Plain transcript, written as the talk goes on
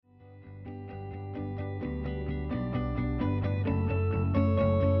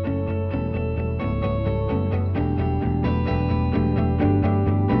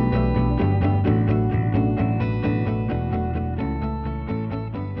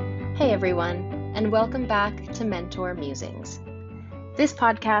Hey everyone, and welcome back to Mentor Musings. This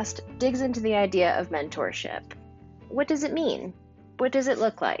podcast digs into the idea of mentorship. What does it mean? What does it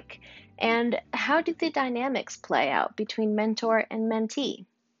look like? And how do the dynamics play out between mentor and mentee?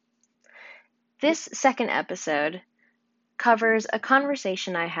 This second episode covers a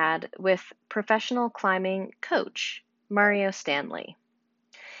conversation I had with professional climbing coach Mario Stanley.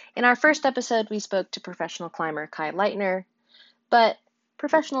 In our first episode, we spoke to professional climber Kai Leitner, but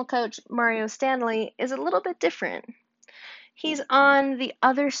professional coach Mario Stanley is a little bit different. He's on the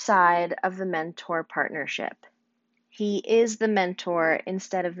other side of the mentor partnership. He is the mentor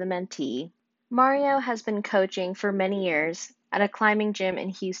instead of the mentee. Mario has been coaching for many years at a climbing gym in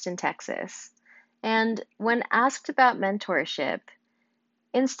Houston, Texas. And when asked about mentorship,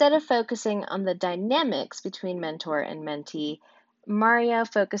 instead of focusing on the dynamics between mentor and mentee, Mario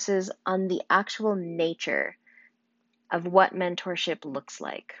focuses on the actual nature of what mentorship looks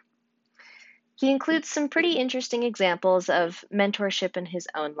like. He includes some pretty interesting examples of mentorship in his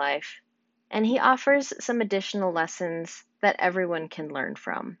own life, and he offers some additional lessons that everyone can learn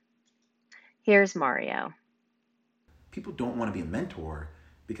from. Here's Mario. People don't want to be a mentor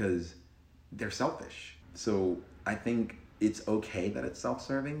because they're selfish. So I think it's okay that it's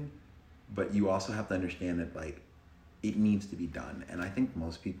self-serving, but you also have to understand that it needs to be done. And I think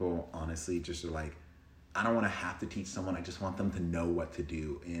most people honestly just are I don't want to have to teach someone. I just want them to know what to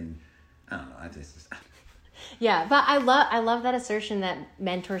do. And I don't know. Yeah, but I love that assertion that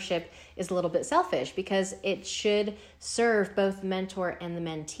mentorship is a little bit selfish because it should serve both the mentor and the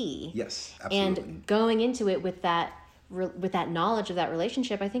mentee. Yes, absolutely. And going into it with that knowledge of that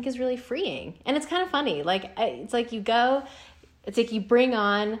relationship, I think is really freeing. And it's kind of funny. It's like you bring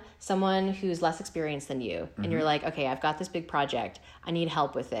on someone who's less experienced than you, and you're like, okay, I've got this big project. I need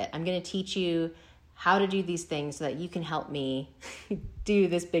help with it. I'm going to teach you how to do these things so that you can help me do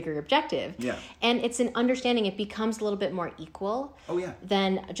this bigger objective. Yeah. And it's an understanding. It becomes a little bit more equal. Oh, yeah.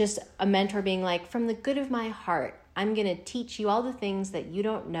 Than just a mentor being like, from the good of my heart, I'm going to teach you all the things that you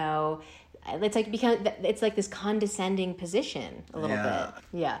don't know. It's like this condescending position a little bit.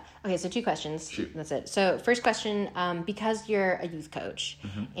 Yeah. Okay, so 2 questions. Shoot. That's it. So first question, because you're a youth coach,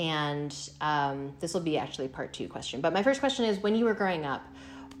 and this will be actually part 2 question. But my first question is, when you were growing up,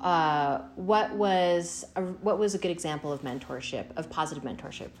 what was a good example of mentorship, of positive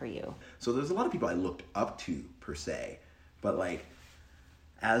mentorship for you? So there's a lot of people I looked up to per se, but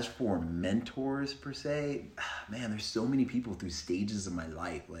as for mentors per se, man, there's so many people through stages of my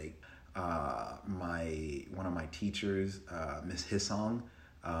life. One of my teachers, Miss Hisong,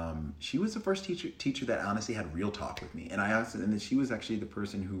 she was the first teacher that honestly had real talk with me, and she was actually the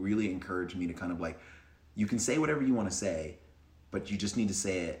person who really encouraged me to kind of you can say whatever you want to say, but you just need to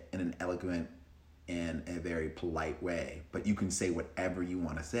say it in an eloquent and a very polite way. But you can say whatever you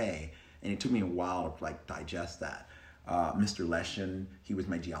want to say. And it took me a while to digest that. Mr. Leshin, he was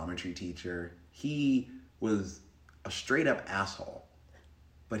my geometry teacher. He was a straight up asshole,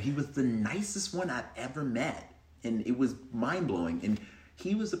 but he was the nicest one I've ever met. And it was mind blowing. And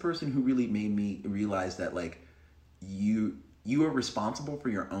he was the person who really made me realize that you are responsible for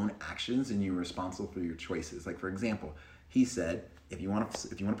your own actions and you're responsible for your choices. For example, he said, if you want to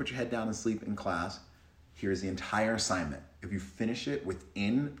put your head down and sleep in class, here's the entire assignment. If you finish it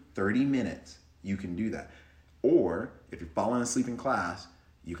within 30 minutes, you can do that. Or if you're falling asleep in class,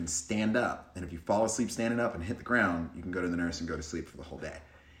 you can stand up. And if you fall asleep standing up and hit the ground, you can go to the nurse and go to sleep for the whole day.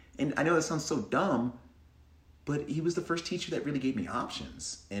 And I know that sounds so dumb, but he was the first teacher that really gave me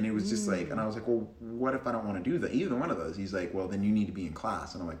options. And it was just and I was like, well, what if I don't want to do either one of those? He's like, well, then you need to be in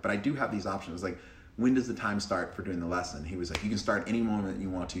class. And I'm like, but I do have these options. When does the time start for doing the lesson? He was like, you can start any moment you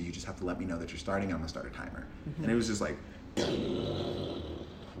want to. You just have to let me know that you're starting. I'm going to start a timer. And it was just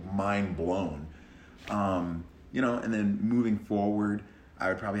mind blown. And then moving forward, I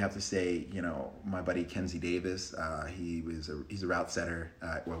would probably have to say, my buddy Kenzie Davis, he's a route setter,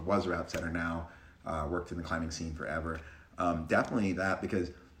 was a route setter now, worked in the climbing scene forever. Definitely that,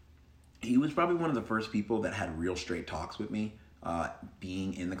 because he was probably one of the first people that had real straight talks with me,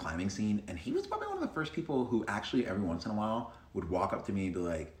 being in the climbing scene. And he was probably one of the first people who actually every once in a while would walk up to me and be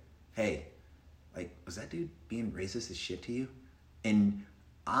like, hey, was that dude being racist as shit to you? And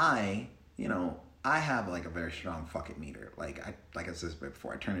I have a very strong fuck it meter. Like I said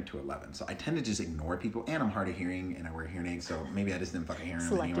before, I turned it to 11. So I tend to just ignore people, and I'm hard of hearing and I wear hearing aids. So maybe I just didn't fucking hear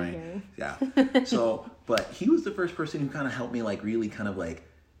him anyway. Hearing. Yeah. So, but he was the first person who kind of helped me really kind of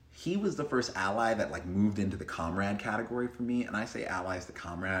he was the first ally that moved into the comrade category for me. And I say allies to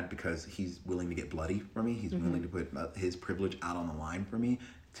comrade because he's willing to get bloody for me. He's willing to put his privilege out on the line for me,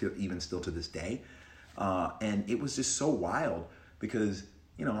 to even still to this day. And it was just so wild because,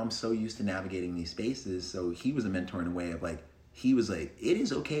 I'm so used to navigating these spaces. So he was a mentor in a way of like, he was like, it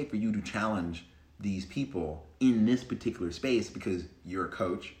is okay for you to challenge these people in this particular space because you're a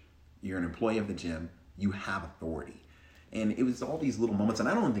coach, you're an employee of the gym, you have authority. And it was all these little moments, and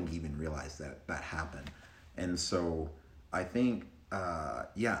I don't think he even realized that happened. And so I think,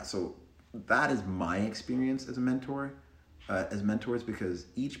 so that is my experience as a mentor, as mentors, because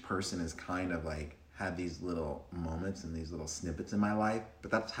each person is kind of like had these little moments and these little snippets in my life,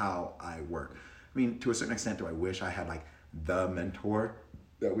 but that's how I work. I mean, to a certain extent, do I wish I had like the mentor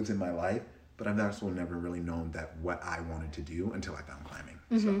that was in my life, but I've also never really known that what I wanted to do until I found climbing.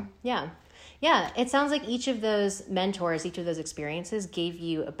 Mm-hmm. So. Yeah. It sounds like each of those mentors, each of those experiences gave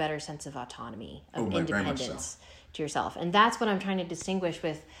you a better sense of autonomy, of independence to yourself. And that's what I'm trying to distinguish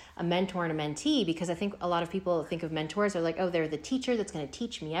with a mentor and a mentee, because I think a lot of people think of mentors, they're like, oh, they're the teacher that's going to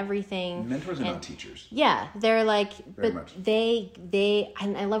teach me everything. Mentors are not teachers. Yeah. They're like, Very but much.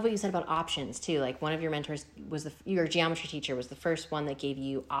 and I love what you said about options too. Like one of your mentors was your geometry teacher was the first one that gave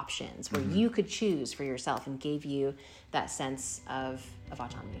you options where you could choose for yourself and gave you that sense of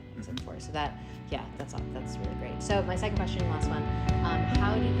autonomy. So that's really great. So my second question, last one,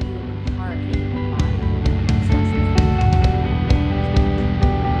 how do you impart these lessons?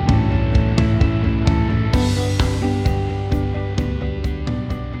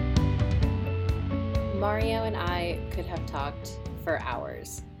 Mario and I could have talked for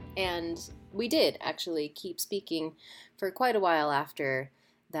hours, and we did actually keep speaking for quite a while after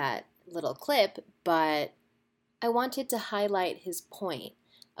that little clip, but I wanted to highlight his point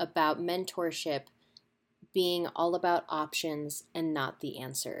about mentorship being all about options and not the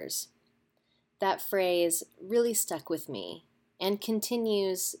answers. That phrase really stuck with me and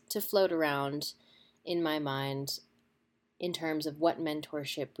continues to float around in my mind in terms of what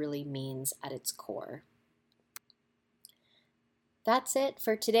mentorship really means at its core. That's it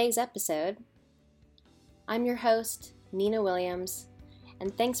for today's episode. I'm your host, Nina Williams,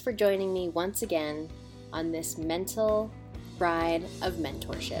 and thanks for joining me once again on this mental ride of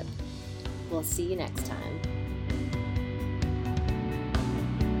mentorship. We'll see you next time.